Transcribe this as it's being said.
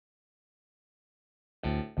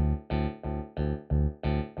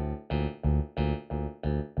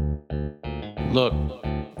Look,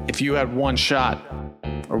 if you had one shot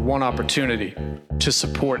or one opportunity to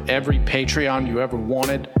support every Patreon you ever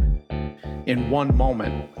wanted in one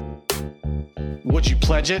moment, would you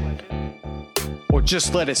pledge it? Or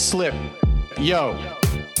just let it slip? Yo.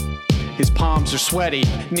 His palms are sweaty,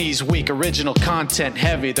 knees weak, original content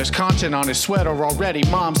heavy. There's content on his sweater already,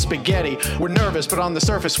 mom's spaghetti. We're nervous, but on the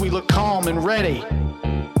surface we look calm and ready.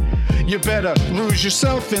 You better lose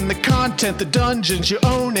yourself in the content, the dungeons, you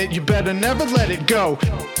own it. You better never let it go.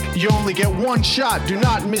 You only get one shot, do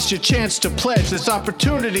not miss your chance to pledge. This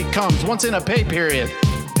opportunity comes once in a pay period.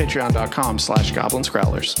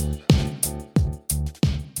 Patreon.com/goblinsgrowlers.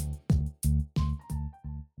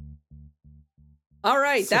 All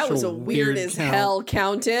right, that was a weird as hell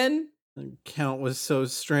count-in. The count was so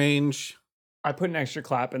strange. I put an extra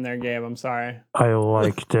clap in there, Gabe. I'm sorry. I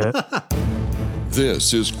liked it.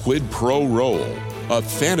 This is Quid Pro Roll, a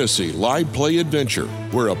fantasy live play adventure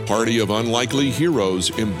where a party of unlikely heroes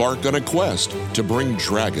embark on a quest to bring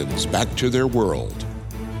dragons back to their world.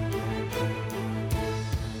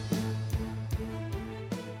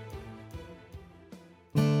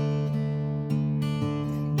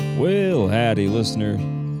 Well, howdy, listener.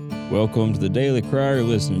 Welcome to the Daily Crier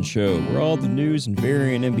Listening Show, where all the news and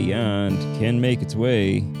Variant and beyond can make its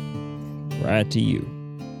way right to you.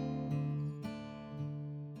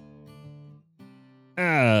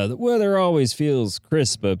 The weather always feels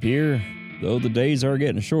crisp up here, though the days are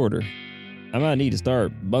getting shorter. I might need to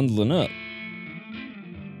start bundling up.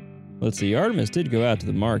 Let's see, Artemis did go out to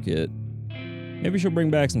the market. Maybe she'll bring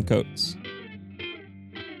back some coats.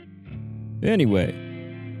 Anyway,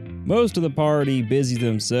 most of the party busy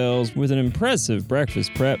themselves with an impressive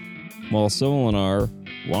breakfast prep, while Solinar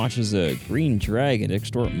watches a green dragon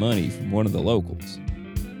extort money from one of the locals.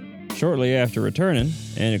 Shortly after returning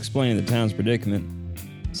and explaining the town's predicament,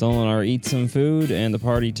 Solinar eats some food and the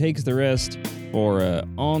party takes the rest for a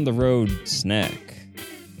on-the-road snack.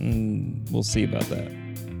 We'll see about that.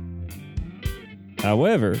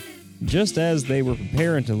 However, just as they were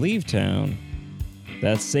preparing to leave town,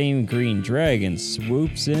 that same green dragon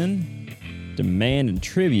swoops in, demanding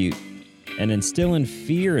tribute and instilling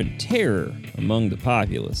fear and terror among the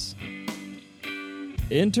populace.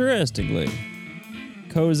 Interestingly,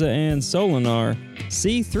 Koza and Solinar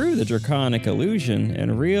see through the draconic illusion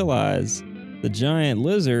and realize the giant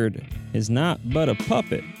lizard is not but a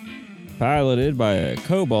puppet, piloted by a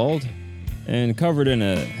kobold and covered in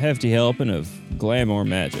a hefty helping of glamour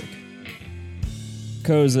magic.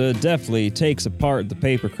 Koza deftly takes apart the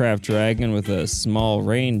papercraft dragon with a small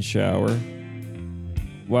rain shower,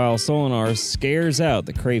 while Solinar scares out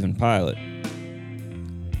the craven pilot.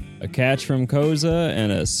 A catch from Koza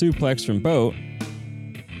and a suplex from Boat,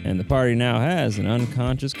 and the party now has an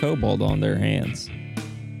unconscious kobold on their hands.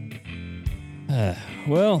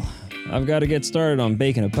 Well, I've got to get started on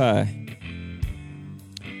baking a pie.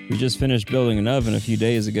 We just finished building an oven a few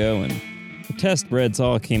days ago, and the test breads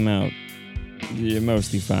all came out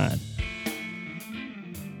mostly fine.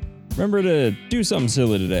 Remember to do something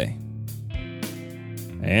silly today.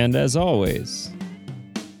 And as always,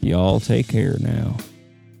 y'all take care now.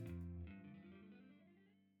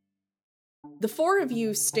 The four of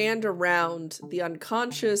you stand around the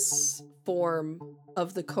unconscious form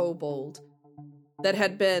of the kobold that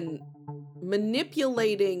had been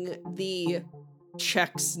manipulating the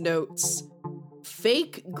checks notes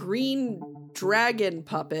fake green dragon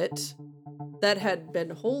puppet that had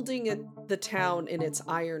been holding the town in its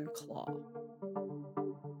iron claw.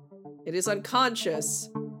 It is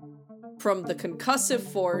unconscious from the concussive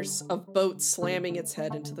force of Boat slamming its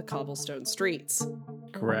head into the cobblestone streets.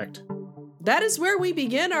 Correct. That is where we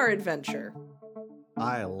begin our adventure.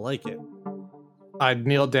 I like it. I'd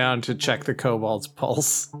kneel down to check the kobold's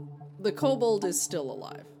pulse. The kobold is still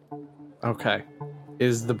alive. Okay.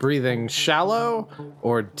 Is the breathing shallow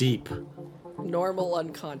or deep? Normal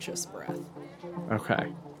unconscious breath.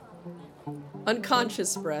 Okay.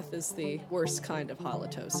 Unconscious breath is the worst kind of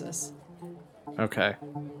halitosis. Okay.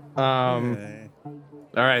 All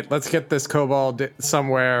right, let's get this kobold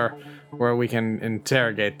somewhere where we can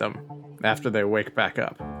interrogate them after they wake back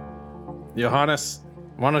up. Johannes,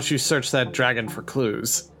 why don't you search that dragon for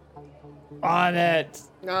clues? On it.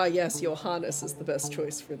 Ah, yes, Johannes is the best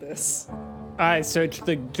choice for this. I searched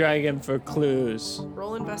the dragon for clues.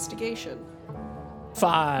 Roll investigation.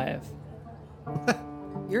 5.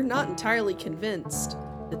 You're not entirely convinced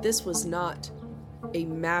that this was not a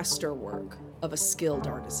masterwork of a skilled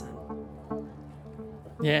artisan.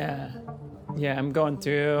 Yeah, I'm going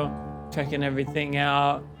through, checking everything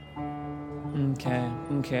out. Okay,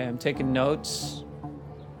 I'm taking notes.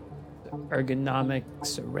 Ergonomic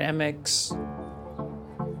ceramics.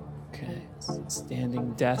 Okay,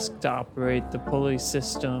 Standing desk to operate the pulley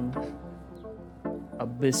system. A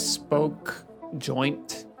bespoke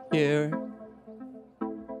joint here.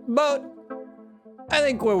 But I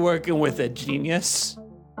think we're working with a genius.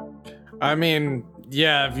 I mean,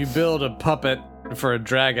 yeah, if you build a puppet for a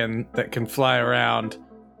dragon that can fly around,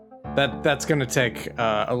 that's going to take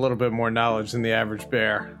a little bit more knowledge than the average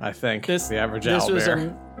bear, I think. The average owl bear. This was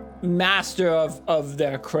a master of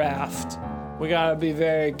their craft. We gotta be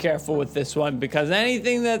very careful with this one because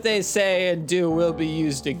anything that they say and do will be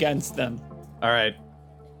used against them. All right,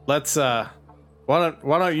 let's. Why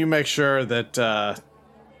don't you make sure that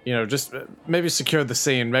just maybe secure the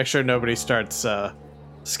scene. Make sure nobody starts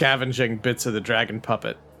scavenging bits of the dragon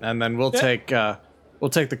puppet, and then we'll take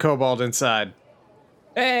the kobold inside.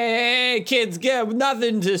 Hey, kids, get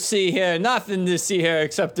nothing to see here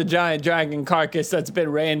except a giant dragon carcass that's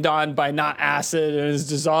been rained on by not acid and is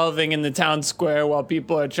dissolving in the town square while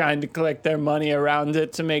people are trying to collect their money around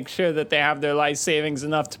it to make sure that they have their life savings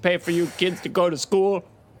enough to pay for you kids to go to school.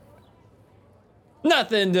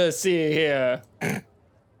 Nothing to see here.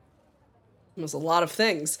 There's a lot of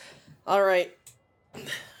things. All right.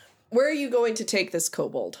 Where are you going to take this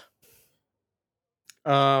kobold?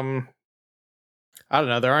 I don't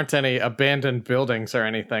know. There aren't any abandoned buildings or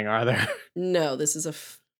anything, are there? No, this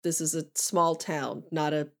is a small town,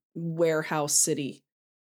 not a warehouse city.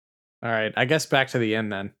 All right, I guess back to the inn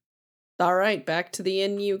then. All right, back to the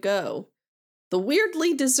inn you go. The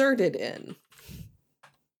weirdly deserted inn.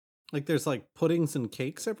 Like there's like puddings and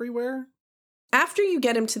cakes everywhere? After you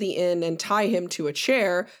get him to the inn and tie him to a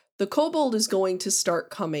chair, the kobold is going to start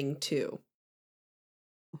coming to.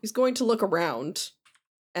 He's going to look around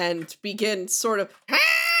and begin sort of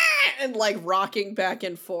and like rocking back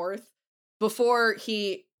and forth before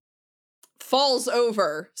he falls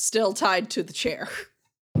over, still tied to the chair.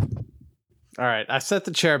 All right, I set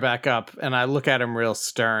the chair back up and I look at him real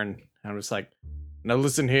stern. I'm just like, now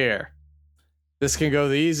listen here. This can go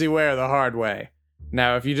the easy way or the hard way.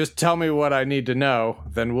 Now, if you just tell me what I need to know,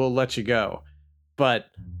 then we'll let you go. But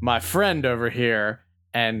my friend over here,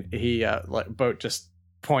 and he Boat just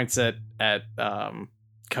points at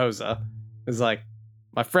Koza, is like,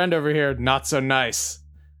 my friend over here, not so nice.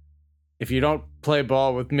 If you don't play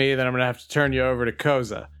ball with me, then I'm gonna have to turn you over to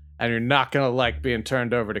Koza, and you're not gonna like being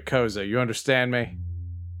turned over to Koza. You understand me?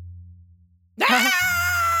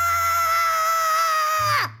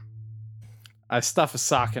 I stuff a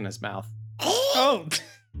sock in his mouth. Oh.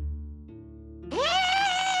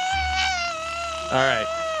 All right.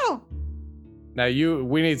 Now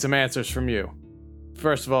we need some answers from you.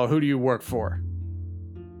 First of all, who do you work for?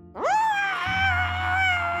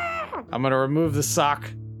 I'm gonna remove the sock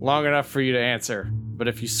long enough for you to answer, but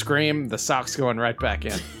if you scream, the sock's going right back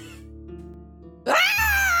in.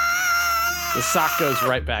 The sock goes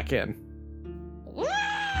right back in. All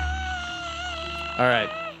right.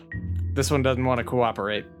 This one doesn't want to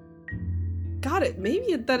cooperate. Got it.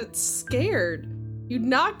 Maybe that it's scared. You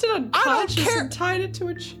knocked it unconscious and tied it to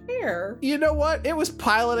a chair. You know what? It was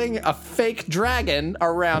piloting a fake dragon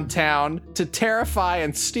around town to terrify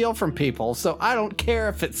and steal from people, so I don't care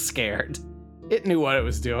if it's scared. It knew what it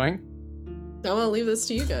was doing. I'm gonna leave this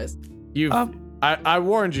to you guys. I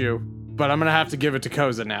warned you, but I'm gonna have to give it to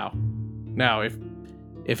Koza now. Now,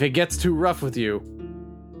 if it gets too rough with you,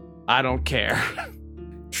 I don't care.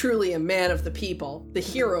 Truly a man of the people, the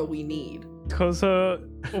hero we need. Koza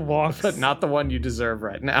walks... But not the one you deserve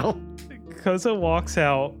right now. Koza walks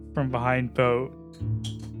out from behind Boat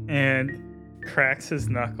and cracks his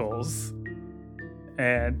knuckles.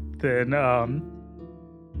 And then,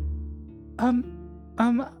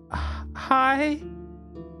 hi.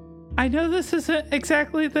 I know this isn't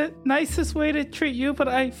exactly the nicest way to treat you, but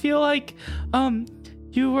I feel like,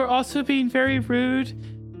 you were also being very rude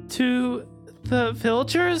to the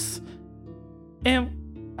villagers, and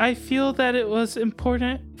I feel that it was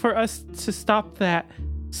important for us to stop that.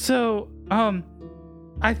 So,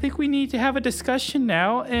 I think we need to have a discussion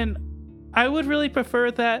now, and I would really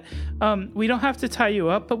prefer that, we don't have to tie you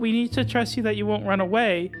up, but we need to trust you that you won't run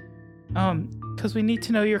away, because we need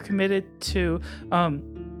to know you're committed to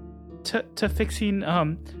fixing,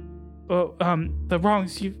 the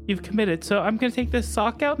wrongs you've committed. So I'm gonna take this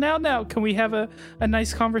sock out now. Now, can we have a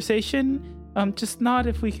nice conversation? Just nod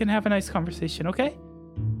if we can have a nice conversation, okay?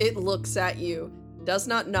 It looks at you, does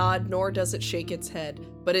not nod, nor does it shake its head,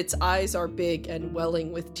 but its eyes are big and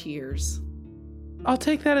welling with tears. I'll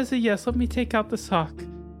take that as a yes. Let me take out the sock.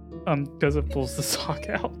 Koza pulls the sock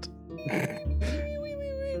out.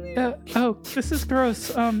 Oh, this is gross.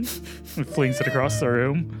 And flings it across the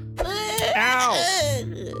room. Ow!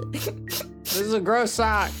 This is a gross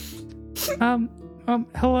sock.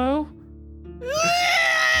 Hello?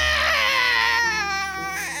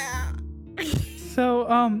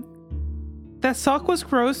 So, that sock was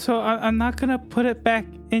gross, so I'm not gonna put it back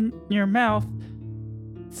in your mouth.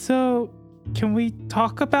 So, can we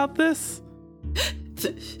talk about this?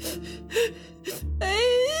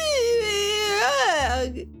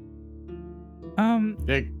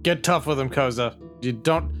 Yeah, get tough with him, Koza. You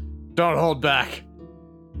don't hold back.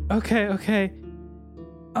 Okay.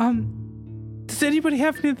 Does anybody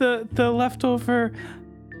have any of the leftover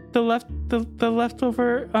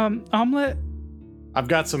omelet? I've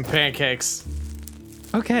got some pancakes.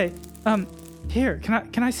 Okay. Here,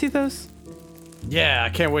 can I see those? Yeah, I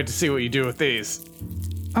can't wait to see what you do with these.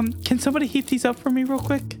 Can somebody heat these up for me real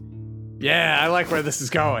quick? Yeah, I like where this is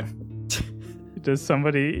going. Does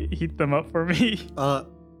somebody heat them up for me? I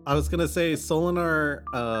was gonna say Solinar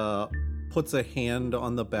puts a hand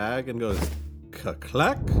on the bag and goes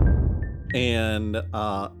clack, and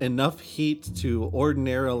enough heat to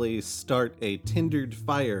ordinarily start a tindered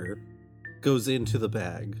fire goes into the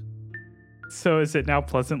bag. So is it now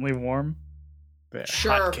pleasantly warm? They're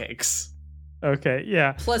Sure. hotcakes. Okay,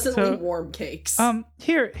 yeah. Pleasantly warm cakes.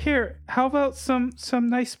 Here. How about some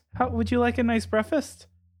nice? Would you like a nice breakfast?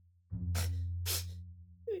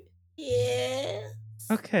 Yeah.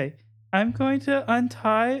 Okay, I'm going to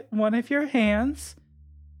untie one of your hands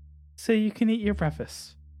so you can eat your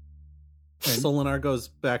breakfast. Solinar goes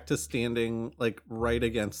back to standing like right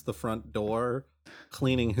against the front door,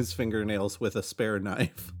 cleaning his fingernails with a spare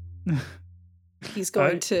knife. He's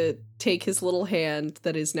going to take his little hand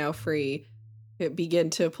that is now free, begin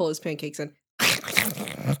to pull his pancakes in.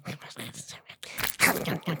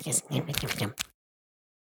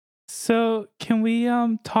 So, can we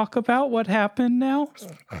talk about what happened now?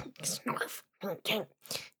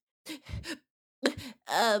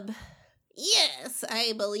 Yes,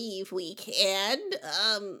 I believe we can.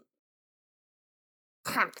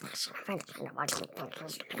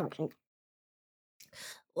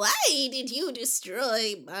 Why did you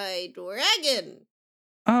destroy my dragon?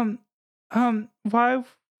 Why?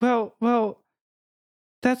 Well,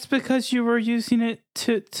 that's because you were using it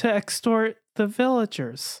to extort the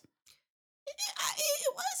villagers.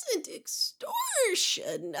 It wasn't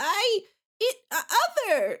extortion.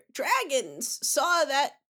 Other dragons saw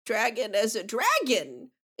that dragon as a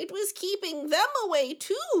dragon. It was keeping them away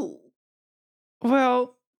too.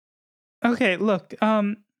 Well, okay, look,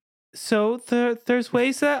 so there's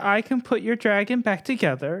ways that I can put your dragon back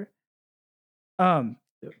together.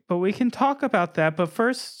 But we can talk about that. But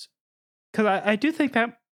first, because I do think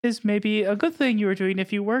that is maybe a good thing you were doing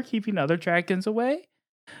if you were keeping other dragons away.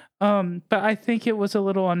 But I think it was a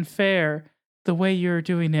little unfair the way you're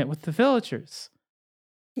doing it with the villagers.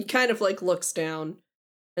 He kind of like looks down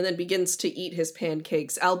and then begins to eat his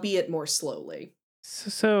pancakes, albeit more slowly.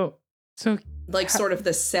 So Like sort of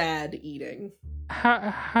the sad eating.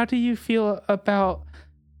 how do you feel about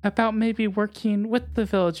maybe working with the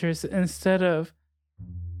villagers instead of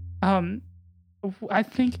I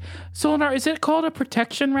think Solinar, is it called a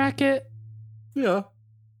protection racket? Yeah.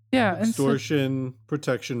 Yeah, Extortion,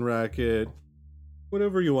 protection racket,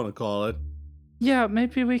 whatever you want to call it. yeah,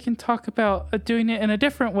 maybe we can talk about doing it in a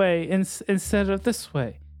different way instead of this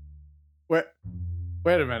way. Wait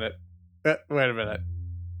a minute.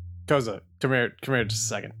 Koza, come here just a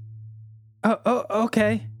second. Oh,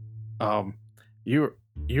 okay. You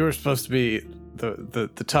were supposed to be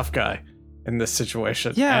the tough guy in this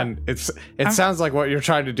situation. Yeah. And it sounds like what you're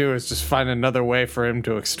trying to do is just find another way for him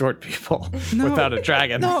to extort people without a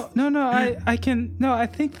dragon. No, I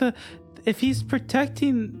think if he's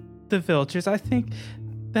protecting the villagers, I think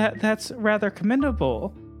that's rather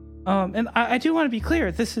commendable. And I do want to be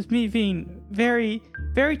clear, this is me being very,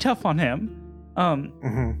 very tough on him.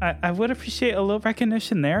 I would appreciate a little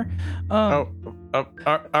recognition there. All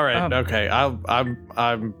right, okay.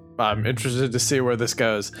 I'm interested to see where this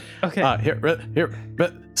goes. Okay. Here,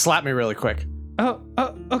 slap me really quick. Oh,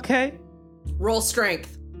 okay. Roll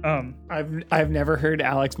strength. I've never heard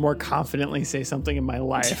Alex more confidently say something in my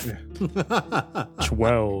life.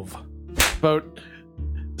 12. Boat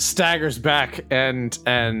staggers back and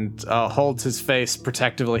holds his face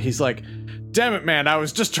protectively. He's like, "Damn it, man! I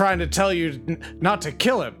was just trying to tell you not to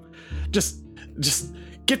kill him. Just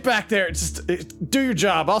get back there. Just do your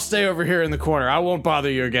job. I'll stay over here in the corner. I won't bother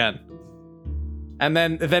you again." And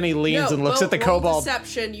then he leans and looks at the kobold.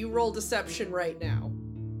 Deception. You roll deception right now.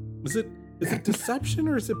 Is it deception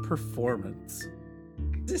or is it performance?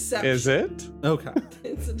 Deception. Is it? Okay.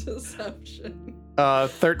 It's a deception.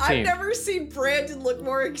 13. I've never seen Brandon look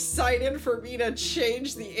more excited for me to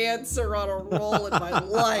change the answer on a roll in my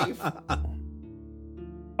life.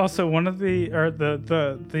 Also, one of the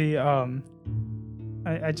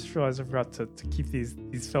I just realized I forgot to keep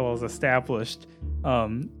these fellows established.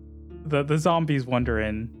 The zombies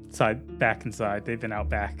wander back inside. They've been out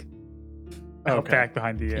back. Out back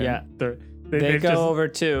behind the inn. Yeah. They go over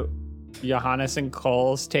to Johannes and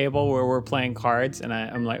Cole's table where we're playing cards, and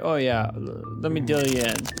I'm like, oh yeah, let me deal you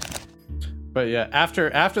in. But yeah, after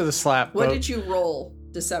the slap, What did you roll?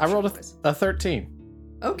 Deception. I rolled a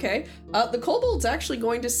 13. Okay. The kobold's actually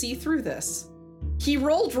going to see through this. He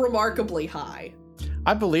rolled remarkably high.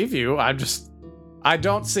 I believe you. I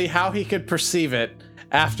don't see how he could perceive it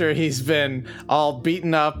after he's been all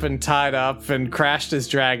beaten up and tied up and crashed his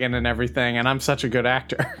dragon and everything, and I'm such a good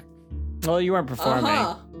actor. Well, you weren't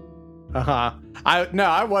performing.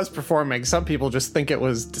 I was performing. Some people just think it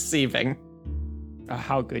was deceiving.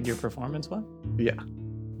 How good your performance was? Yeah.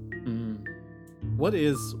 What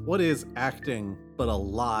is acting but a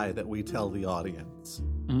lie that we tell the audience?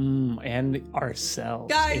 And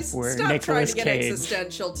ourselves. Guys, if we're stop Nicolas trying to get Cage,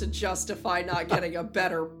 existential to justify not getting a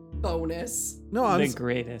better bonus. No, the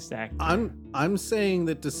greatest actor. I'm saying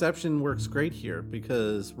that deception works great here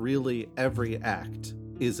because really every act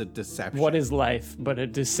is a deception. What is life but a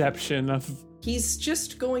deception of... He's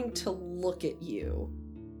just going to look at you.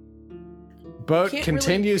 Boat Can't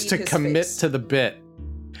continues really read to his commit face. to the bit.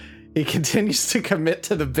 He continues to commit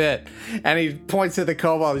to the bit, and he points at the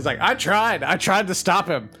kobold. He's like, I tried to stop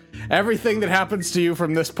him. Everything that happens to you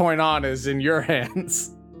from this point on is in your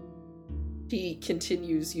hands. He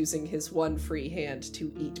continues using his one free hand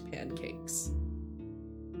to eat pancakes.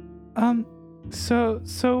 So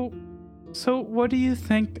what do you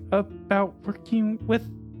think about working with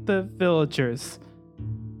the villagers?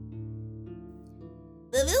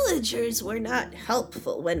 The villagers were not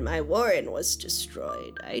helpful when my warren was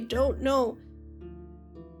destroyed. I don't know.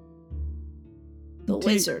 The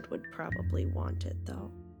wizard would probably want it,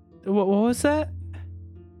 though. What was that?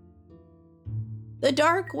 The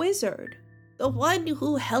dark wizard. The one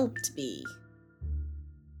who helped me.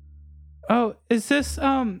 Oh, is this,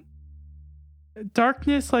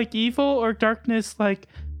 darkness like evil or darkness like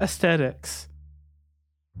aesthetics?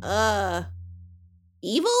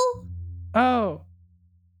 Evil? Oh.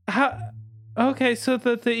 Okay, so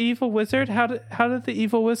the evil wizard, how did the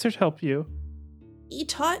evil wizard help you? He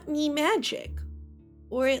taught me magic.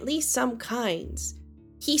 Or at least some kinds.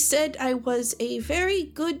 He said I was a very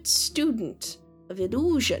good student of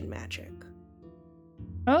illusion magic.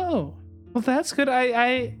 Oh, well, that's good.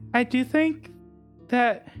 I do think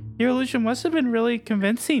that your illusion must have been really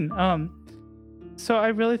convincing. So I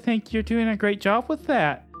really think you're doing a great job with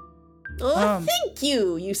that. Oh, Thank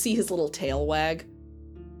you! You see his little tail wag.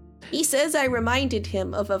 he says I reminded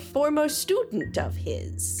him of a former student of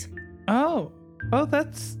his. Oh,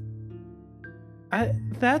 that's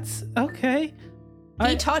okay.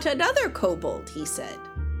 He taught another kobold, he said.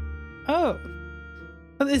 Oh,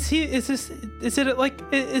 is it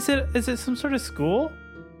some sort of school?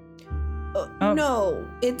 No,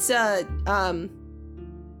 it's a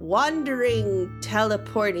wandering,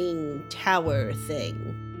 teleporting tower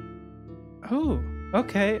thing. Oh,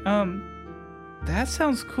 okay. That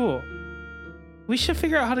sounds cool. We should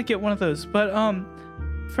figure out how to get one of those. But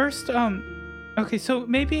first, okay. So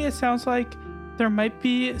maybe it sounds like there might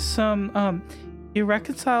be some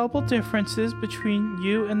irreconcilable differences between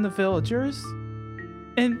you and the villagers,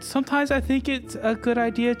 and sometimes I think it's a good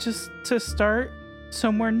idea just to start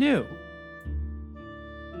somewhere new.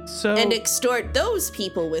 So And extort those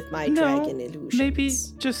people with my dragon illusions. maybe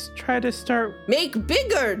just try to start. Make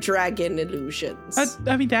bigger dragon illusions.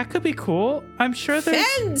 I mean, that could be cool. I'm sure there's.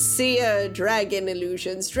 Fancier dragon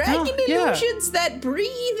illusions. Dragon yeah. illusions that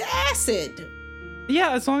breathe acid.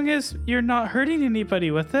 Yeah, as long as you're not hurting anybody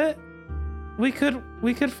with it, we could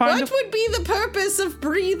find. What would be the purpose of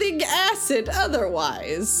breathing acid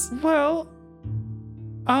otherwise? Well,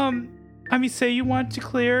 I mean, say you want to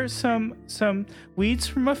clear some weeds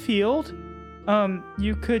from a field,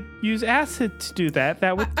 you could use acid to do that.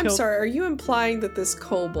 That would I'm kill. sorry, are you implying that this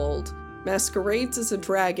kobold masquerades as a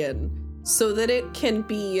dragon so that it can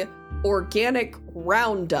be organic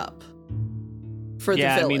roundup for the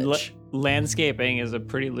village? Landscaping is a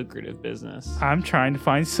pretty lucrative business. I'm trying to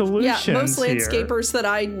find solutions. Yeah, most here. landscapers that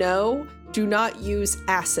I know do not use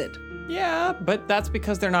acid. Yeah, but that's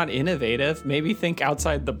because they're not innovative. Maybe think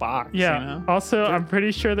outside the box. Yeah. You know? Also, I'm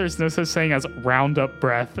pretty sure there's no such thing as Roundup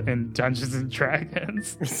breath in Dungeons and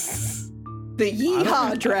Dragons. The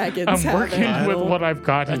Yeehaw dragons I'm have working it. with what I've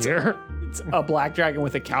got here. It's a black dragon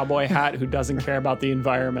with a cowboy hat who doesn't care about the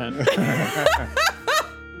environment.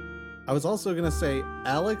 I was also going to say,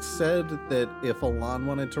 Alex said that if Alon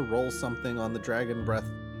wanted to roll something on the Dragon Breath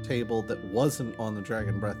table that wasn't on the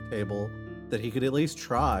Dragon Breath table, that he could at least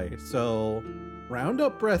try. So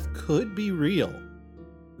Roundup breath could be real.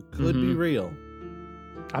 It could be real.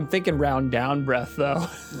 I'm thinking round down breath though.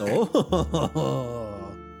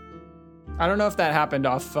 Oh. I don't know if that happened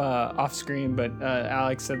off screen, but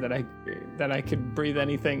Alex said that I could breathe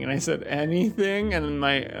anything, and I said anything, and then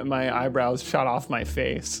my eyebrows shot off my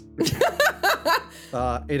face.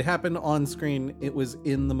 It happened on screen. It was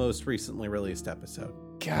in the most recently released episode.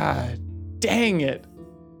 God dang it.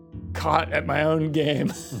 Caught at my own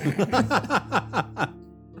game.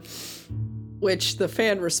 Which the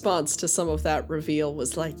fan response to some of that reveal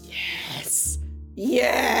was like, yes,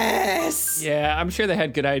 yes. Yeah, I'm sure they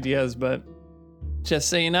had good ideas, but just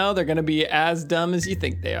so you know, they're going to be as dumb as you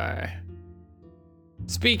think they are.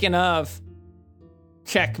 Speaking of,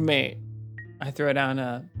 checkmate. I throw down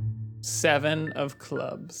a 7 of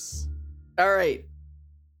clubs. All right,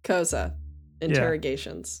 Koza,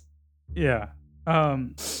 interrogations. Yeah.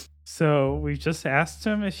 So we just asked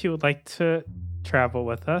him if he would like to travel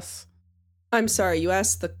with us. I'm sorry, you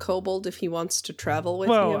asked the kobold if he wants to travel with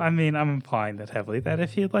you? Well, I mean, I'm implying that heavily, that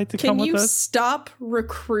if he'd like to Can come with you us. stop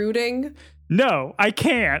recruiting? No, I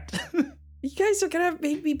can't. You guys are gonna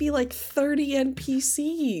make me be like 30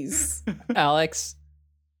 NPCs. Alex,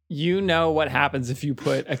 you know what happens if you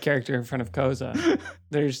put a character in front of Koza.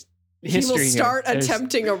 There's history He will start here.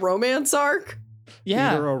 attempting a romance arc?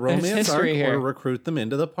 Yeah, Either a there's romance arc history here. or recruit them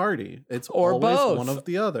into the party. It's Or always both. one of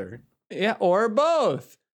the other. Yeah, or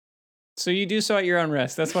both. So you do so at your own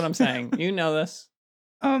risk. That's what I'm saying. You know this.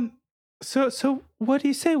 So what do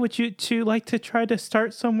you say? Would you like to try to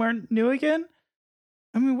start somewhere new again?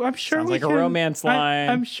 I mean, I'm sure Sounds we like a can, romance line.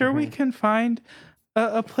 I'm sure we can find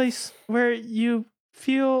a place where you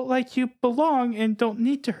feel like you belong and don't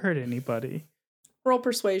need to hurt anybody. Roll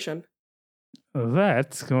persuasion.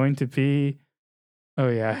 That's going to be... Oh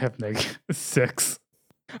yeah, I have -6.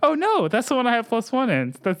 Oh no, that's the one I have +1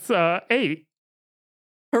 in. That's 8.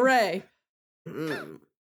 Hooray.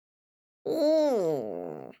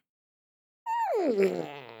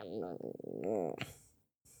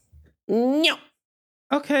 No.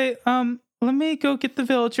 Okay, let me go get the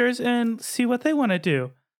villagers and see what they want to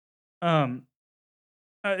do.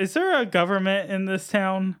 Is there a government in this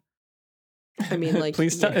town? I mean, like,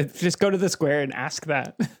 Please just go to the square and ask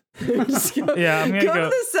that. Just go, Yeah, I'm gonna go go. to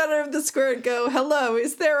the center of the square and go, hello,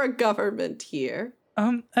 is there a government here?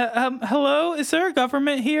 Hello, is there a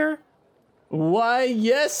government here? Why,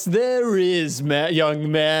 yes, there is,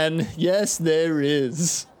 young man. Yes, there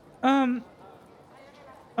is. There's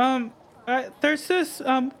this is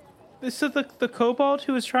the kobold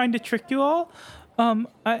who was trying to trick you all.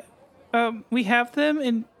 We have them,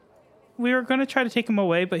 and we were going to try to take him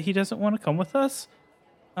away, but he doesn't want to come with us.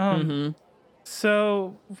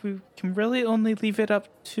 So we can really only leave it up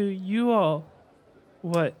to you all.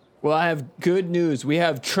 What? Well, I have good news. We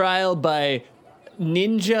have trial by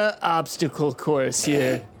ninja obstacle course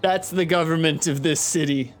here. That's the government of this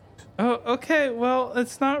city. Oh, okay. Well,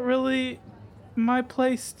 it's not really my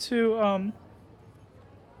place to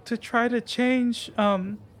try to change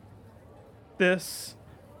this.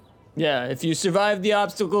 Yeah, if you survive the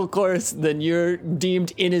obstacle course, then you're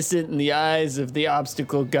deemed innocent in the eyes of the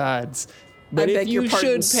obstacle gods. But I if beg you your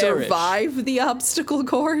pardon, should perish, survive the obstacle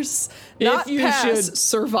course? Not you pass, should-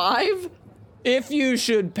 survive? if you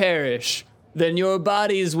should perish, then your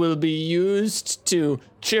bodies will be used to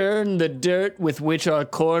churn the dirt with which our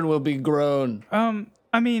corn will be grown.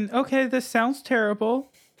 I mean, okay, this sounds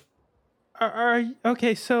terrible.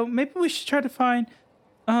 Okay, so maybe we should try to find.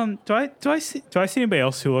 Do I see anybody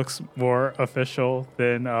else who looks more official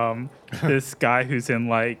than this guy who's in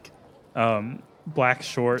like black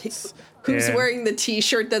shorts? Who's and- wearing the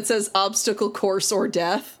t-shirt that says obstacle course or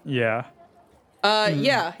death? Yeah.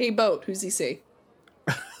 Yeah, hey Boat, who's he see?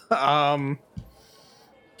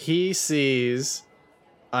 He sees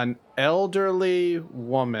an elderly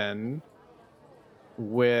woman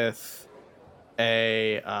with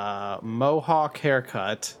a mohawk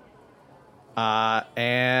haircut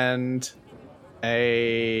and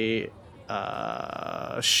a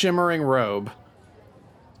shimmering robe.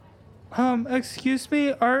 Excuse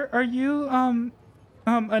me, are you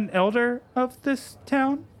an elder of this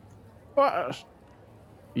town? What?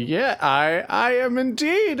 Yeah, I am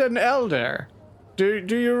indeed an elder. Do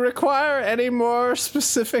you require any more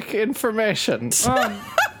specific information?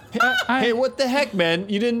 Hey, what the heck, man?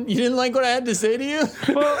 You didn't like what I had to say to you?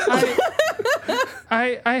 Well,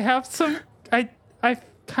 I have some. I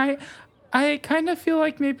kind of feel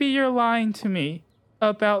like maybe you're lying to me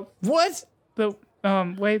about What? the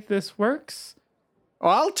way this works.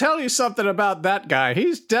 Well, I'll tell you something about that guy.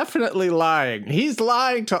 He's definitely lying. He's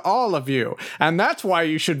lying to all of you. And that's why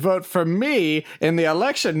you should vote for me in the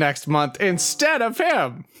election next month instead of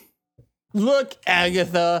him. Look,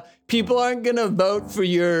 Agatha, people aren't gonna vote for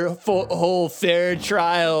your whole fair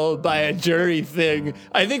trial by a jury thing.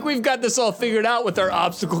 I think we've got this all figured out with our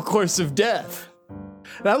obstacle course of death.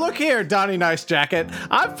 Now look here, Donnie Nice Jacket.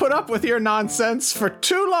 I've put up with your nonsense for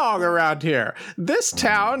too long around here. This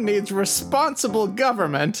town needs responsible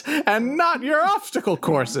government and not your obstacle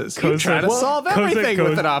courses. You try to solve everything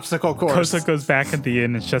with an obstacle course. Kosa goes back at the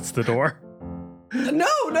inn and shuts the door. No.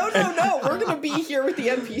 We're gonna be here with the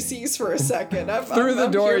NPCs for a second. Through the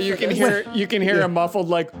door, you can hear a muffled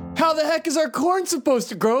like, "How the heck is our corn supposed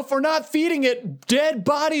to grow if we're not feeding it dead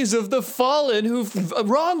bodies of the fallen who've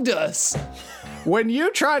wronged us?" When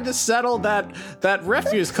you tried to settle that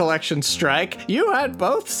refuse collection strike, you had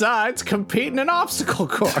both sides compete in an obstacle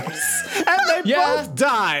course, and they both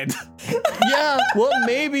died. Yeah, well,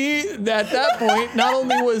 maybe at that point, not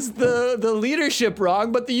only was the leadership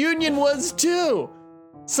wrong, but the union was too.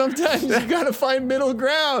 Sometimes you gotta find middle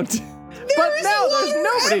ground. But now there's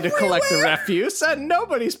nobody to collect the refuse, and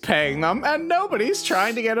nobody's paying them, and nobody's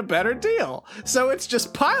trying to get a better deal. So it's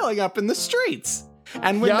just piling up in the streets.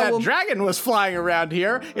 And when dragon was flying around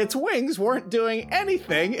here, its wings weren't doing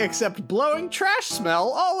anything except blowing trash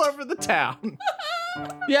smell all over the town.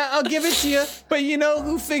 Yeah, I'll give it to you. But you know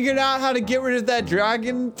who figured out how to get rid of that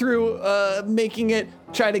dragon through making it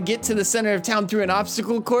try to get to the center of town through an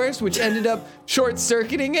obstacle course, which ended up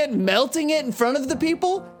short-circuiting it and melting it in front of the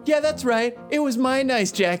people? Yeah, that's right. It was my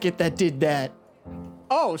Nice Jacket that did that.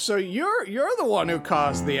 Oh, so you're the one who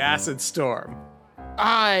caused the acid storm.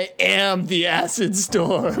 I am the acid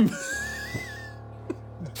storm.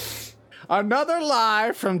 Another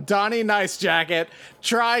lie from Donnie Nice Jacket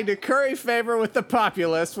trying to curry favor with the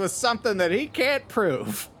populace with something that he can't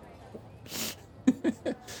prove.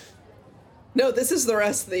 No, this is the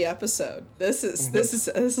rest of the episode. This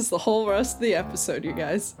is the whole rest of the episode, you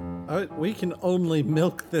guys. We can only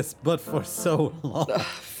milk this, but for so long.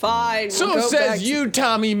 Fine. So says you,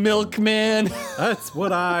 Tommy Milkman. That's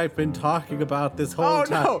what I've been talking about this whole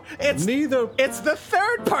time. Oh no, it's the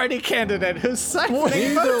third party candidate who's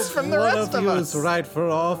siphoning votes from the rest of us. Neither one of you is right for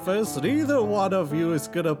office. Neither one of you is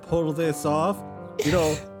gonna pull this off. You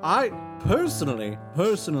know, I personally,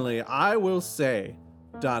 I will say,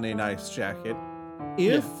 Donnie Nice Jacket,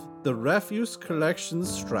 if the refuse collection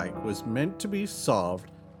strike was meant to be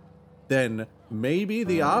solved, then maybe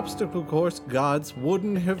the obstacle course gods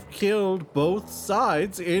wouldn't have killed both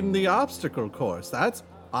sides in the obstacle course.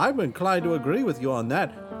 I'm inclined to agree with you on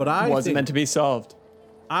that, but I wasn't meant to be solved.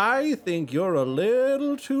 I think you're a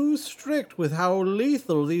little too strict with how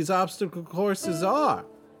lethal these obstacle courses are.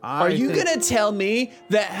 Are you gonna tell me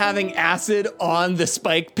that having acid on the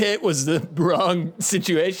spike pit was the wrong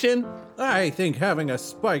situation? I think having a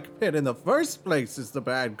spike pit in the first place is the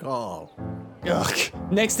bad call. Ugh.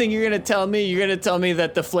 Next thing you're gonna tell me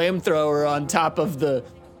that the flamethrower on top of the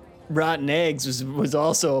rotten eggs was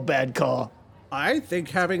also a bad call. I think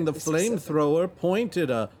having the flamethrower point at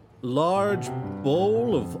a large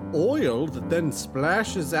bowl of oil that then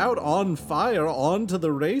splashes out on fire onto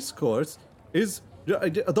the race course is...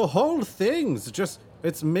 The whole thing's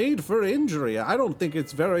it's made for injury. I don't think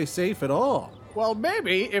it's very safe at all. Well,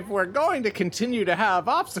 maybe if we're going to continue to have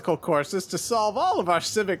obstacle courses to solve all of our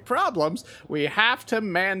civic problems, we have to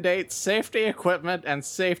mandate safety equipment and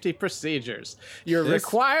safety procedures. You're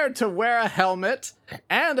required to wear a helmet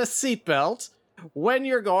and a seatbelt when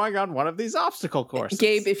you're going on one of these obstacle courses.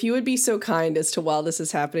 Gabe, if you would be so kind as to, while this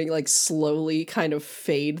is happening, like slowly kind of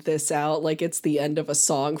fade this out like it's the end of a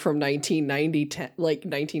song from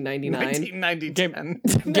 1999.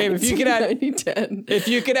 Gabe, if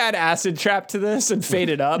you could add acid trap to this and fade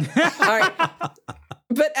it up. All right.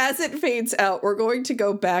 But as it fades out, we're going to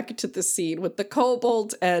go back to the scene with the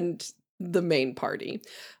kobold and the main party.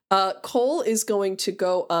 Cole is going to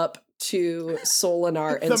go up to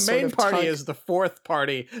Solinar and the main party is the fourth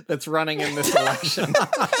party that's running in this election.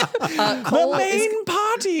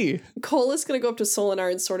 Party. Cole is going to go up to Solinar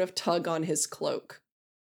and sort of tug on his cloak.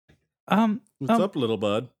 What's up, little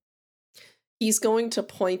bud? He's going to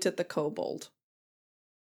point at the kobold.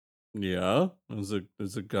 Yeah, there's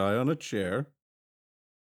a guy on a chair.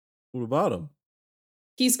 What about him?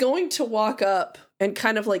 He's going to walk up and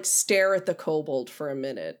kind of like stare at the kobold for a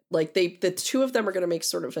minute. Like the two of them are going to make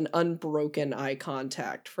sort of an unbroken eye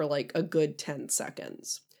contact for like a good 10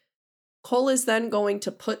 seconds. Cole is then going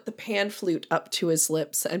to put the pan flute up to his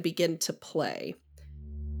lips and begin to play.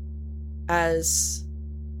 As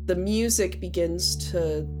the music begins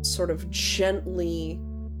to sort of gently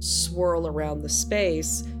swirl around the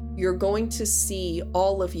space, you're going to see,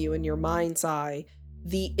 all of you in your mind's eye,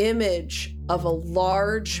 the image of a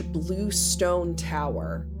large blue stone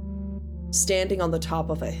tower standing on the top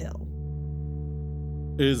of a hill.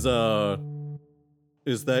 Is that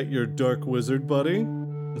your dark wizard buddy?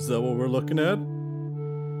 Is that what we're looking at?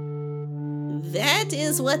 That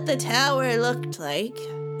is what the tower looked like,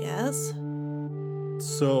 yes.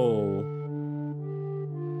 So,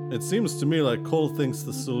 it seems to me like Cole thinks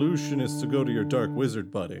the solution is to go to your dark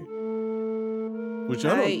wizard buddy. Which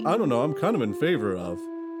I don't know, I'm kind of in favor of.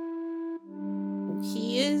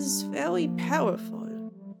 He is very powerful.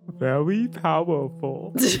 Very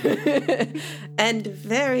powerful. And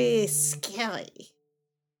very scary.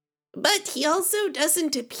 But he also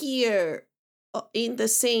doesn't appear in the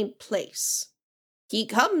same place. He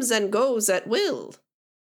comes and goes at will.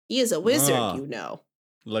 He is a wizard, you know.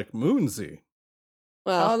 Like Moonsy.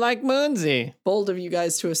 Well, like Moonsy. bold of you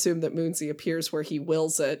guys to assume that Moonsy appears where he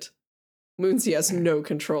wills it. Moonsy has no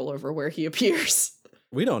control over where he appears.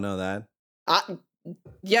 We don't know that.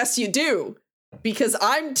 Yes, you do. Because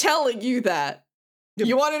I'm telling you that.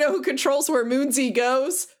 You want to know who controls where Moonsy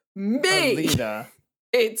goes? Me! Alita.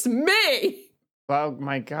 It's me! Oh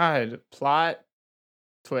my god. Plot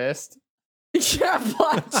twist. Yeah,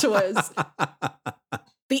 plot twist.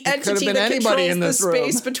 The entity been that anybody controls in the this room.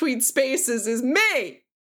 space between spaces is me!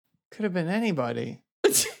 Could have been anybody.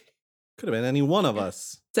 Could have been any one of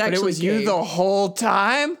us. It's But it actually was you Gabe. the whole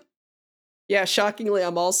time? Yeah, shockingly,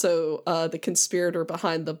 I'm also the conspirator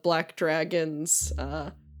behind the Black Dragons.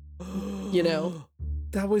 You know.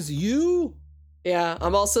 That was you? Yeah,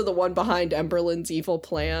 I'm also the one behind Emberlin's evil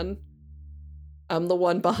plan. I'm the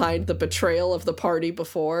one behind the betrayal of the party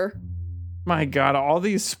before. My god, all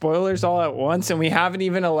these spoilers all at once, and we haven't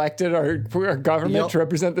even elected our government Yup. to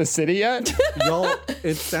represent the city yet? Y'all,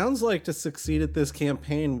 it sounds like to succeed at this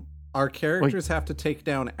campaign, our characters have to take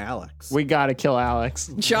down Alex. We gotta kill Alex.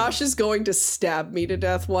 Josh is going to stab me to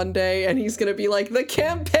death one day, and he's going to be like, the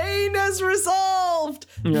campaign is resolved!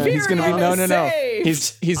 Yeah, he's gonna be Virion no. is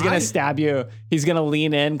saved!" He's gonna stab you. He's gonna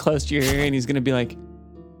lean in close to your ear, and he's gonna be like,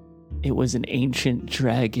 "It was an ancient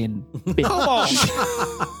dragon."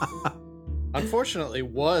 Unfortunately,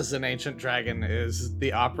 was an ancient dragon is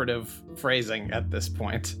the operative phrasing at this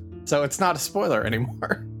point. So it's not a spoiler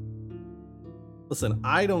anymore. Listen,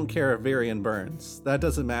 I don't care if Varian burns. That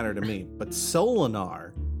doesn't matter to me. But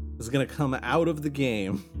Solinar is going to come out of the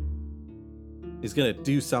game. He's going to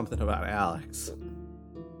do something about Alex.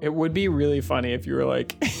 It would be really funny if you were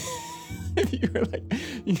like,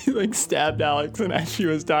 you stabbed Alex, and as she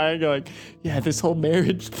was dying, you're like, yeah, this whole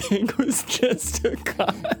marriage thing was just a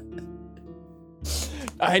con.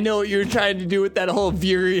 I know what you're trying to do with that whole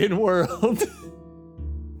Virian world.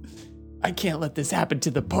 I can't let this happen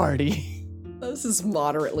to the party. This is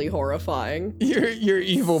moderately horrifying. Your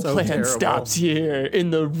evil So plan terrible. stops here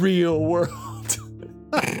in the real world.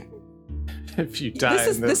 If you die This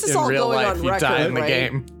is- in, this is in all real going life, on you die record, in the right?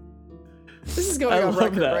 game. This is going I on love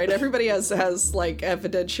record, that. right? Everybody has like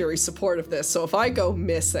evidentiary support of this. So if I go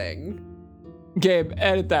missing, Gabe,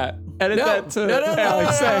 edit that. Edit that to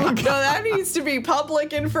Alex saying. no, that needs to be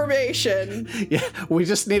public information. Yeah, we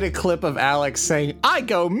just need a clip of Alex saying, "I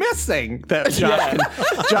go missing." That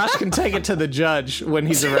Josh can take it to the judge when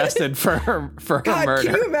he's arrested for her God, murder.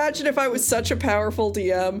 can you imagine if I was such a powerful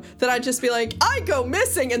DM that I'd just be like, I go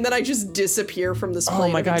missing, and then I just disappear from this plane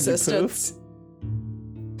Oh my of god, you existence?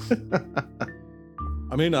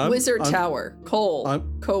 I mean, Wizard Tower, Cole,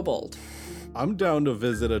 I'm- Kobold. I'm down to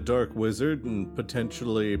visit a dark wizard and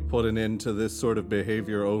potentially put an end to this sort of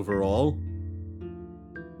behavior overall.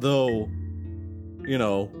 Though, you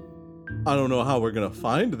know, I don't know how we're gonna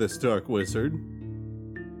find this dark wizard.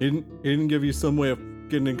 He didn't give you some way of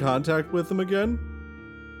getting in contact with him again?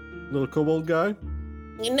 Little kobold guy?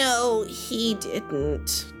 No, he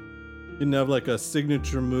didn't. Didn't have like a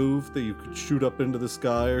signature move that you could shoot up into the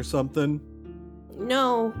sky or something?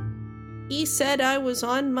 No. He said I was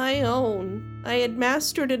on my own. I had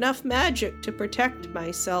mastered enough magic to protect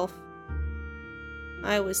myself.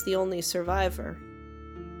 I was the only survivor.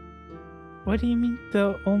 What do you mean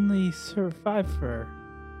the only survivor?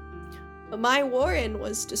 My warren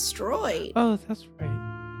was destroyed. Oh, that's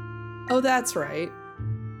right. Oh, that's right.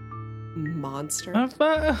 Monster.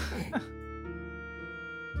 But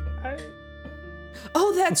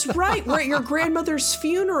Oh, that's right. We're at your grandmother's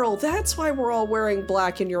funeral. That's why we're all wearing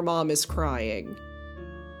black and your mom is crying.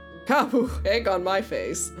 Oh, egg on my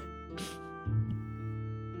face.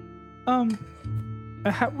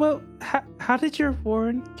 how did your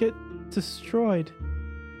warren get destroyed?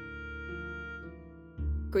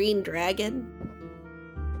 Green dragon.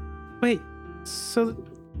 Wait, so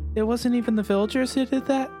It wasn't even the villagers who did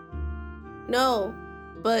that? No,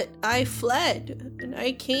 but I fled and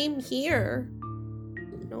I came here.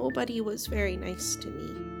 Nobody was very nice to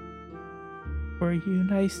me. Were you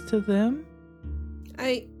nice to them?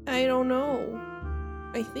 I don't know.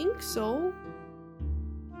 I think so.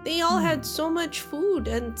 They all had so much food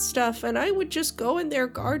and stuff, and I would just go in their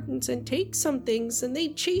gardens and take some things, and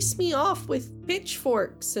they'd chase me off with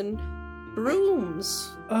pitchforks and brooms.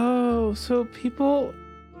 Oh, so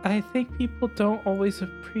I think people don't always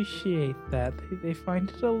appreciate that. They find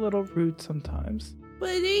it a little rude sometimes.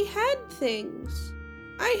 But they had things.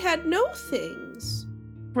 I had no things.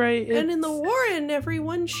 Right. And in the warren,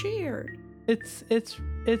 everyone shared. It's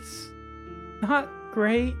not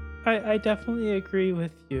great. I definitely agree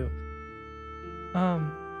with you. I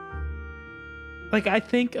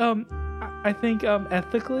think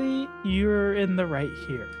ethically you're in the right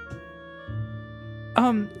here.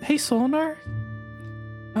 Hey Solinar.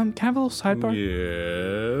 Can I have a little sidebar?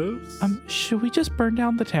 Yes. Should we just burn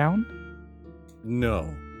down the town?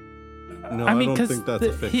 No. No, I mean, don't 'cause think that's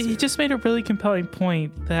a fix he here. just made a really compelling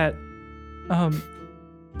point that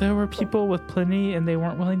there were people with plenty and they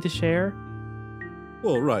weren't willing to share.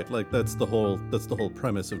 Well, right, like that's the whole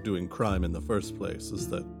premise of doing crime in the first place, is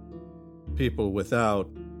that people without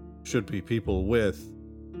should be people with,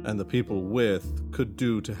 and the people with could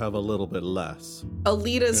do to have a little bit less.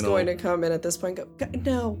 Alita's going to come in at this point and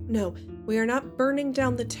go, no, we are not burning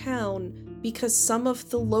down the town because some of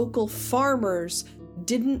the local farmers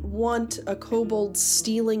didn't want a kobold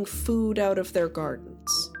stealing food out of their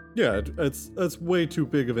gardens. Yeah, that's way too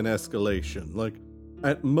big of an escalation. Like,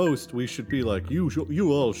 at most, we should be like, you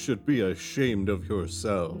all should be ashamed of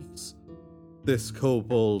yourselves. This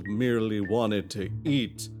kobold merely wanted to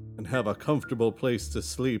eat and have a comfortable place to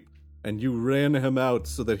sleep, and you ran him out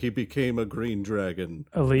so that he became a green dragon.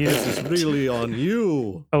 Alita This is really on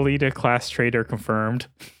you. Alita class traitor confirmed.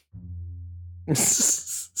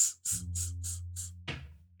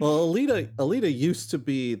 Well, Alita used to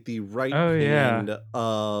be the right hand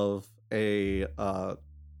of a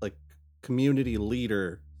community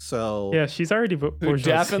leader. So Yeah, she's already Who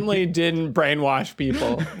definitely didn't brainwash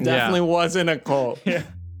people. Definitely wasn't a cult. Yeah.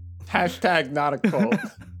 Hashtag not a cult.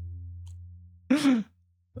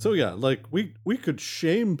 So yeah, like we could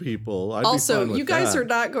shame people. I'd be Also, fine with you guys that. are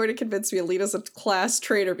not going to convince me Alita's a class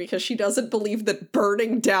traitor because she doesn't believe that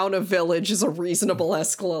burning down a village is a reasonable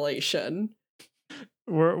escalation.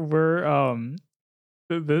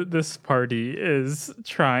 This party is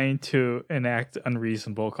trying to enact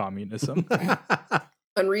unreasonable communism.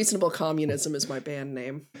 Unreasonable Communism is my band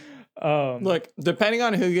name. Look, depending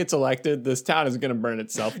on who gets elected, this town is going to burn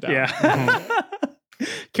itself down. Yeah.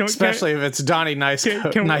 Especially if it's Donnie Nice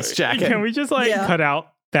Jacket. Can we just cut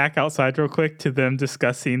out back outside real quick to them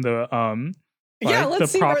discussing the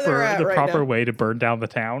let's see where they're at right proper now. way to burn down the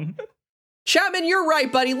town? Chapman, you're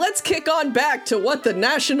right, buddy. Let's kick on back to what the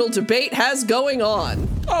national debate has going on.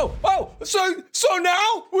 So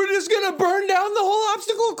now we're just gonna burn down the whole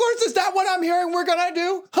obstacle course? Is that what I'm hearing we're gonna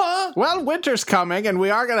do? Huh? Well, winter's coming, and we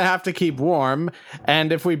are going to have to keep warm.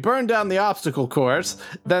 And if we burn down the obstacle course,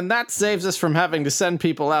 then that saves us from having to send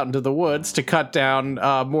people out into the woods to cut down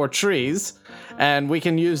more trees. And we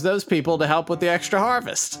can use those people to help with the extra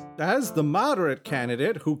harvest. As the moderate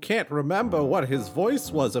candidate who can't remember what his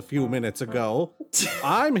voice was a few minutes ago,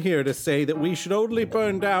 I'm here to say that we should only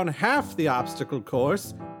burn down half the obstacle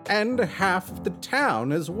course and half the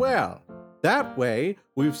town as well. That way,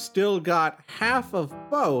 we've still got half of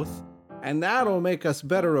both, and that'll make us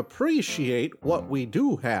better appreciate what we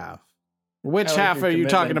do have. Which I like half your are you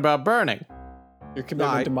commitment. talking about burning? Your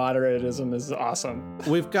commitment to moderatism is awesome.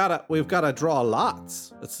 We've gotta draw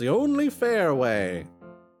lots. It's the only fair way.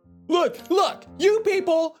 Look, you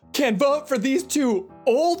people can vote for these two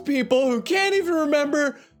old people who can't even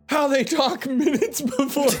remember how they talk minutes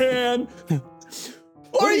beforehand.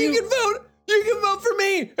 Or you can vote for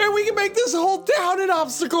me, and we can make this whole town an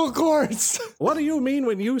obstacle course. What do you mean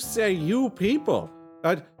when you say you people?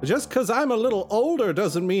 Just because I'm a little older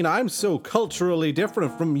doesn't mean I'm so culturally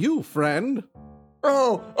different from you, friend.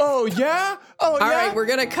 Oh yeah? All right, we're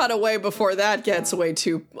gonna cut away before that gets way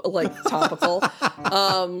too topical.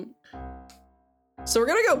 So we're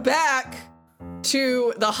gonna go back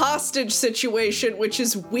to the hostage situation, which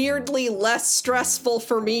is weirdly less stressful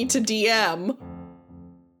for me to DM.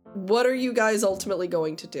 What are you guys ultimately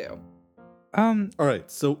going to do? All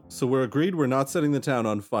right, so we're agreed we're not setting the town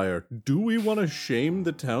on fire. Do we want to shame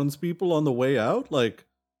the townspeople on the way out? Like,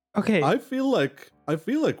 Okay. I feel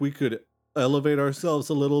like we could elevate ourselves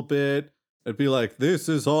a little bit and be like, this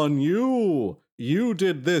is on you. You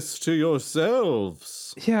did this to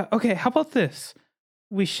yourselves. Yeah, okay, how about this?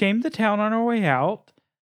 we shamed the town on our way out.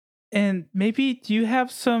 And maybe do you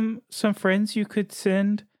have some friends you could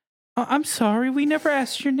send? I'm sorry, we never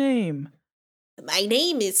asked your name. My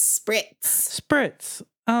name is Spritz. Spritz.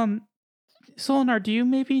 Solinar, do you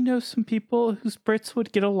maybe know some people who Spritz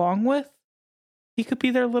would get along with? He could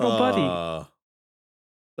be their little buddy.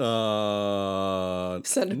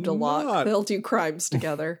 Send him to Locke. They'll do crimes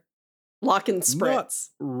together. Locke and Spritz.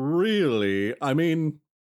 Not really. I mean,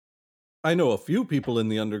 I know a few people in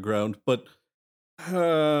the underground, but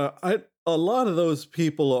a lot of those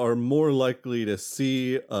people are more likely to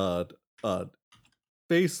see a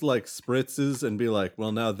face like Spritz's and be like,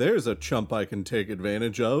 well, now there's a chump I can take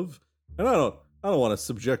advantage of. And I don't want to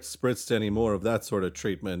subject Spritz to any more of that sort of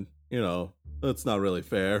treatment. You know, that's not really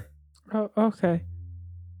fair. Oh, okay.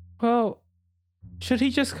 Well, should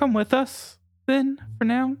he just come with us then for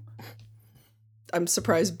now? I'm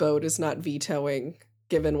surprised Bode is not vetoing,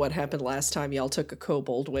 given what happened last time y'all took a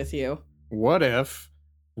kobold with you. What if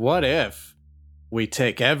we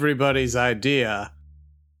take everybody's idea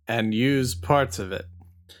and use parts of it?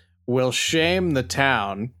 We'll shame the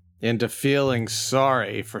town into feeling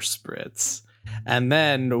sorry for Spritz. And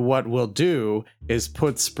then what we'll do is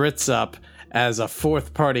put Spritz up as a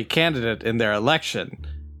fourth party candidate in their election.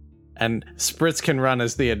 And Spritz can run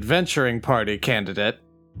as the adventuring party candidate.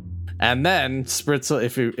 And then Spritz,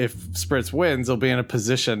 if Spritz wins, he'll be in a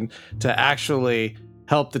position to actually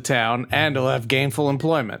help the town, and he'll have gainful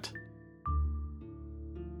employment.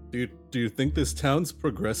 Do you think this town's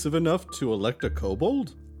progressive enough to elect a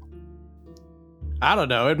kobold? I don't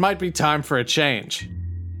know. It might be time for a change.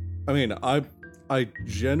 I mean, I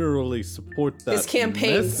generally support that. His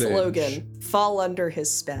campaign message. slogan: "Fall under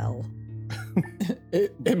his spell."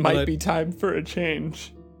 It might be time for a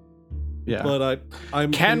change. Yeah. But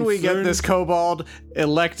I'm Can we get this kobold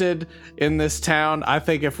elected in this town? I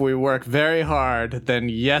think if we work very hard, then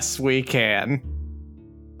yes, we can.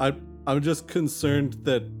 I'm just concerned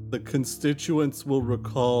that the constituents will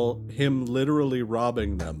recall him literally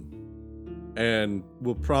robbing them, and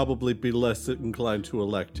will probably be less inclined to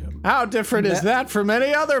elect him. How different is that from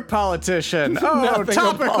any other politician? Oh, Nothing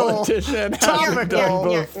topical. a politician hasn't done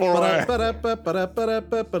before.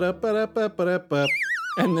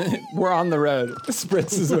 And then we're on the road.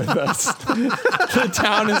 Spritz is with us. The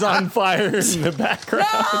town is on fire in the background.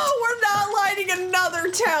 No, we're not lighting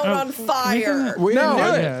another town on fire. We didn't do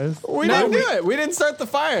Yes. it. We didn't do it. We didn't start the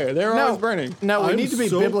fire. They were always burning. No, we I'm need to be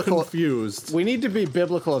so biblical. confused. We need to be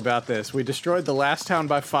biblical about this. We destroyed the last town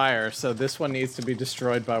by fire, so this one needs to be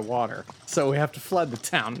destroyed by water. So we have to flood the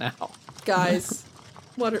town now. Guys,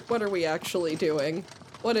 what are we actually doing?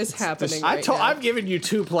 What is happening right now? I've given you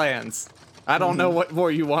 2 plans. I don't know what more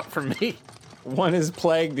you want from me. One is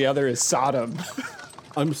plague, the other is Sodom.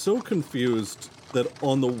 I'm so confused that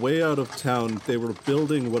on the way out of town, they were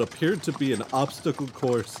building what appeared to be an obstacle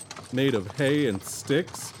course made of hay and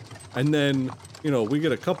sticks. And then, we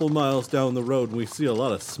get a couple miles down the road and we see a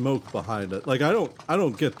lot of smoke behind it. Like, I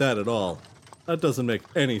don't get that at all. That doesn't make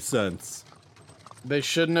any sense. They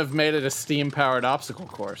shouldn't have made it a steam-powered obstacle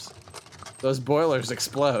course. Those boilers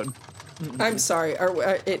explode. I'm sorry.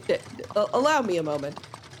 Allow me a moment.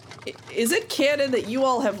 Is it canon that you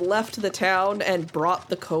all have left the town and brought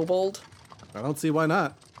the kobold? I don't see why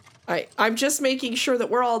not. I'm just making sure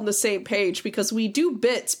that we're all on the same page because we do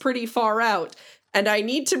bits pretty far out, and I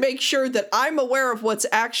need to make sure that I'm aware of what's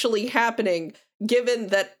actually happening, given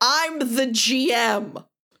that I'm the GM.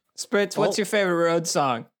 Spritz, what's your favorite road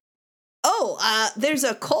song? Oh, there's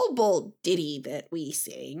a kobold ditty that we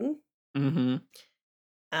sing. Mm-hmm.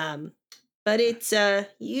 But it's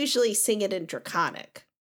usually sing it in Draconic.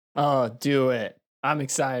 Oh, do it. I'm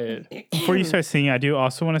excited. Before you start singing, I do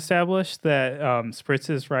also want to establish that Spritz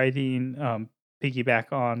is riding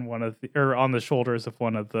piggyback on on the shoulders of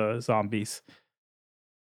one of the zombies.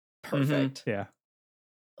 Perfect. Yeah.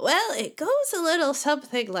 Well, it goes a little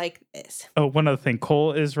something like this. Oh, one other thing.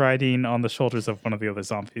 Cole is riding on the shoulders of one of the other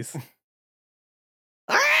zombies.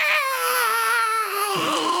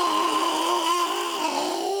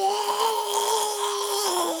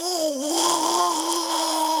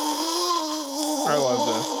 I love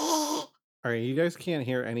this. All right, you guys can't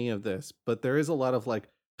hear any of this, but there is a lot of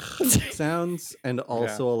sounds and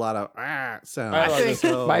also a lot of sounds. I love this.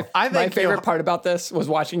 So- My think favorite part about this was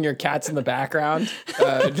watching your cats in the background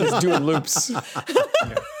just doing loops.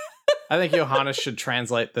 I think Johannes should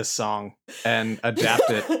translate this song and adapt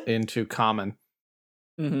it into common.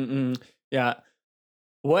 Mm-hmm. Yeah.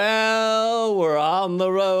 Well, we're on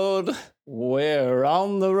the road. We're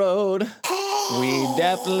on the road. We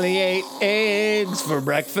definitely ate eggs for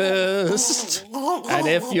breakfast. And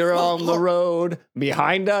if you're on the road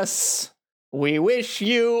behind us, We wish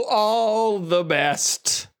you all the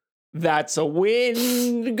best. That's a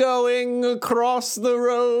wind going across the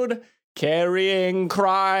road, carrying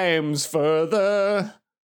crimes further.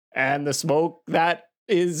 And the smoke that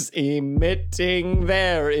is emitting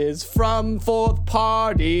there is from fourth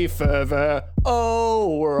party fervor.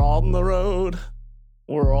 Oh, we're on the road.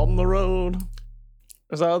 We're on the road.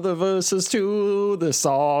 There's other verses to the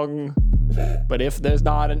song. But if there's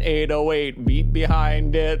not an 808 beat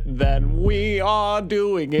behind it, then we are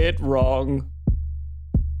doing it wrong.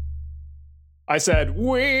 I said,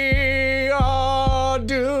 we are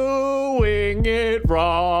doing it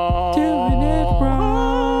wrong. Doing it wrong.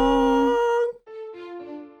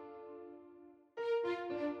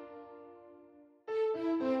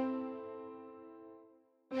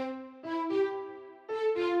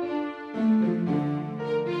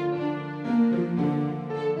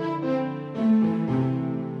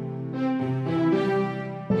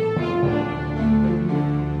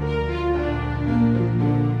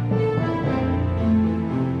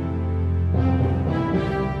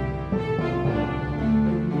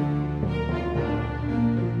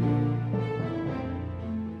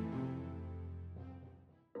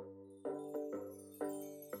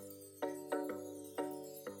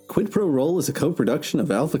 Quid Pro Roll is a co-production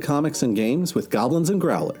of Alpha Comics and Games with Goblins and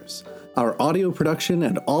Growlers. Our audio production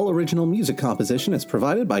and all original music composition is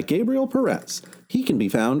provided by Gabriel Perez. He can be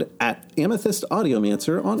found at Amethyst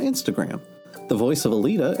Audiomancer on Instagram. The voice of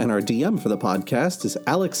Alita and our DM for the podcast is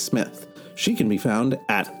Alex Smith. She can be found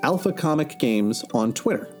at Alpha Comic Games on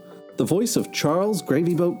Twitter. The voice of Charles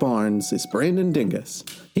Gravyboat Barnes is Brandon Dingus.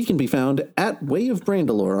 He can be found at Way of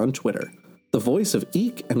Brandalore on Twitter. The voice of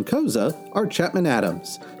Eek and Koza are Chapman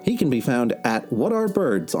Adams. He can be found at What Are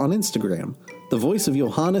Birds on Instagram. The voice of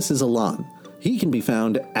Johannes is Alan. He can be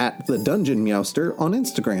found at The Dungeon Meowster on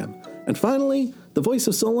Instagram. And finally, the voice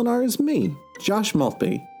of Solinar is me, Josh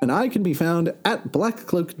Maltby, and I can be found at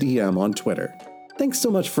BlackCloakDM on Twitter. Thanks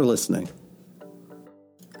so much for listening.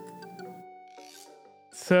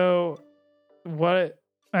 So,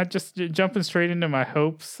 just jumping straight into my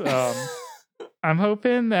hopes. I'm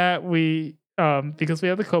hoping that we, because we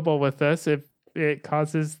have the kobold with us, if it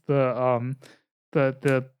causes the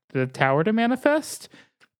tower to manifest,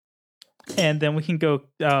 and then we can go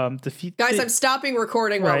defeat. Guys, I'm stopping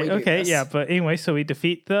recording while we do okay, this. yeah, but anyway, so we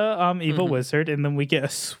defeat the evil wizard, and then we get a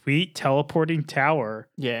sweet teleporting tower.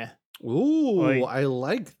 Yeah. Ooh, I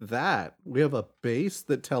like that. We have a base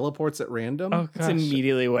that teleports at random. Oh That's gosh.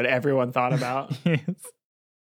 immediately what everyone thought about. Yes.